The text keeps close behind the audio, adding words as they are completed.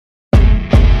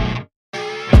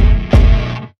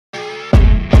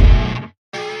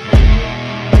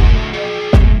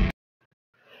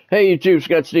Hey YouTube,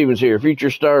 Scott Stevens here. Feature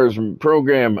Stars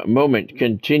program moment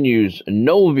continues.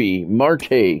 Noelvi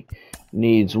Marte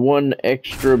needs one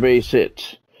extra base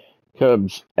hit.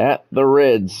 Cubs at the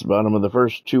Reds, bottom of the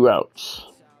first, 2 outs.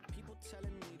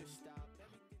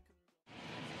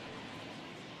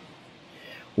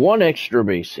 One extra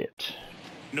base hit.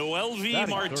 Noelvi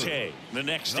Marte, the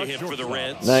next to hit for the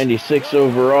Reds. 96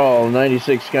 overall,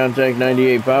 96 contact,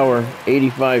 98 power,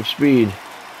 85 speed.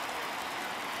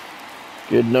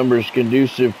 Good numbers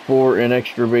conducive for an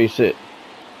extra base hit.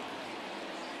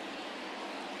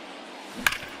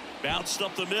 Bounced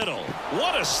up the middle.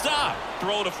 What a stop.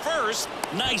 Throw to first.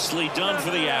 Nicely done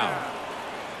for the out.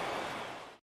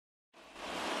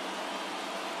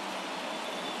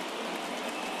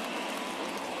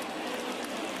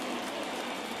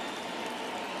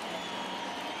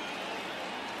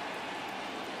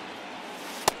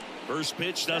 First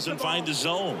pitch doesn't find the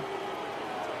zone.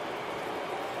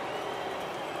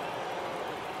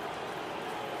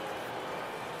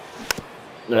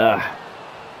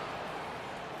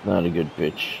 Not a good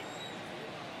pitch.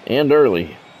 And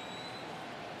early.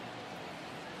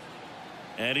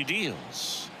 And he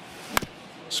deals.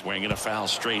 Swinging a foul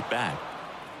straight back.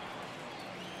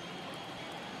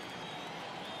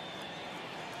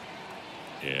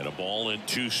 And a ball and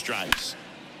 2 strikes.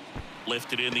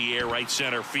 Lifted in the air, right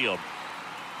center field.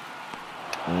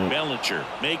 Bellinger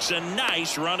makes a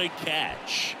nice running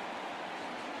catch.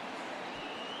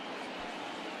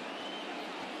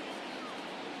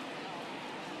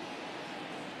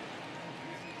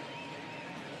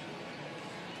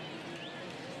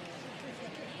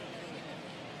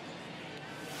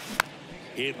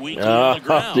 Hit weakly on the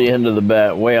ground. Off the end of the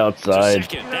bat, way outside.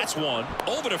 Second, that's one.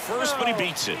 Over to first, but he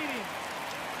beats it.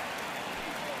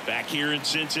 Back here in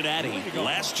Cincinnati,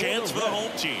 last chance for the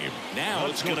home team. Now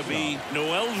it's going to be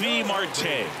Noelvi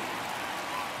Marte.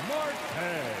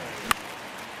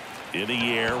 In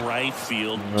the air, right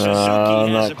field. Suzuki has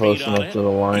not a close beat on enough it. to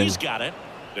the line. He's got it.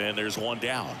 And there's one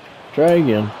down. Try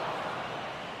again.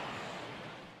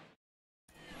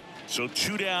 So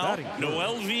 2 down.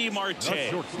 Noelvi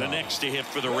Marte, the next to hit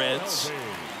for the Reds.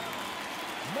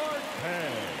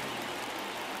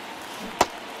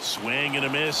 Swing and a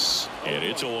miss, and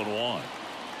it's 0-1.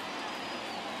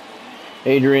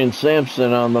 Adrian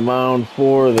Sampson on the mound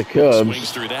for the Cubs.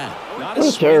 Swings through that. What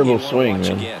a terrible swing,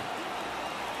 man.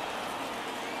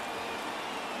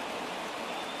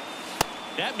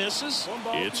 That misses.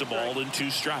 It's a ball and 2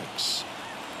 strikes.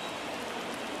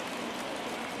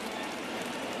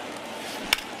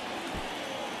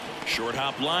 Short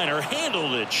hop liner,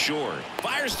 handled it short.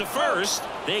 Fires to first.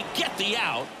 They get the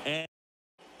out. And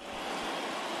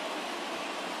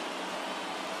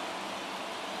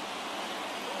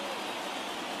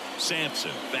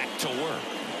Sampson back to work.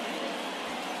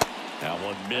 That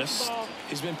one missed.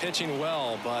 He's been pitching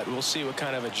well, but we'll see what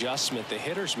kind of adjustment the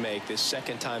hitters make this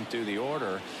second time through the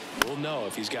order. We'll know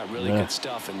if he's got really good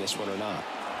stuff in this one or not.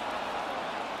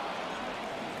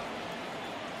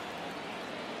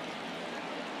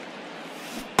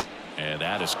 And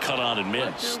that is cut on and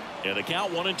missed. And the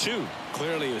count 1-2.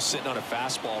 Clearly he was sitting on a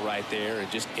fastball right there and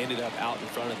just ended up out in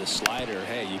front of the slider.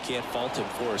 Hey, you can't fault him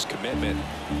for his commitment.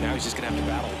 Now he's just going to have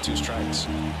to battle with 2 strikes.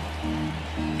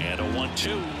 And a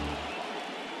 1-2.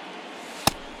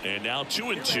 And now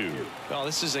 2-2. Well,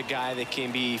 this is a guy that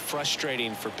can be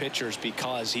frustrating for pitchers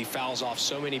because he fouls off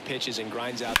so many pitches and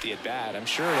grinds out the at-bat. I'm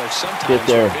sure there's sometimes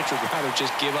where a pitcher would rather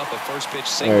just give up a first pitch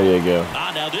single. There you go.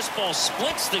 Now this ball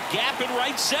splits the gap in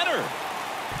right center.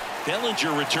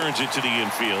 Bellinger returns it to the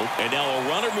infield, and now a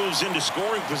runner moves into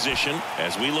scoring position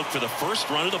as we look for the first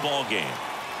run of the ball game.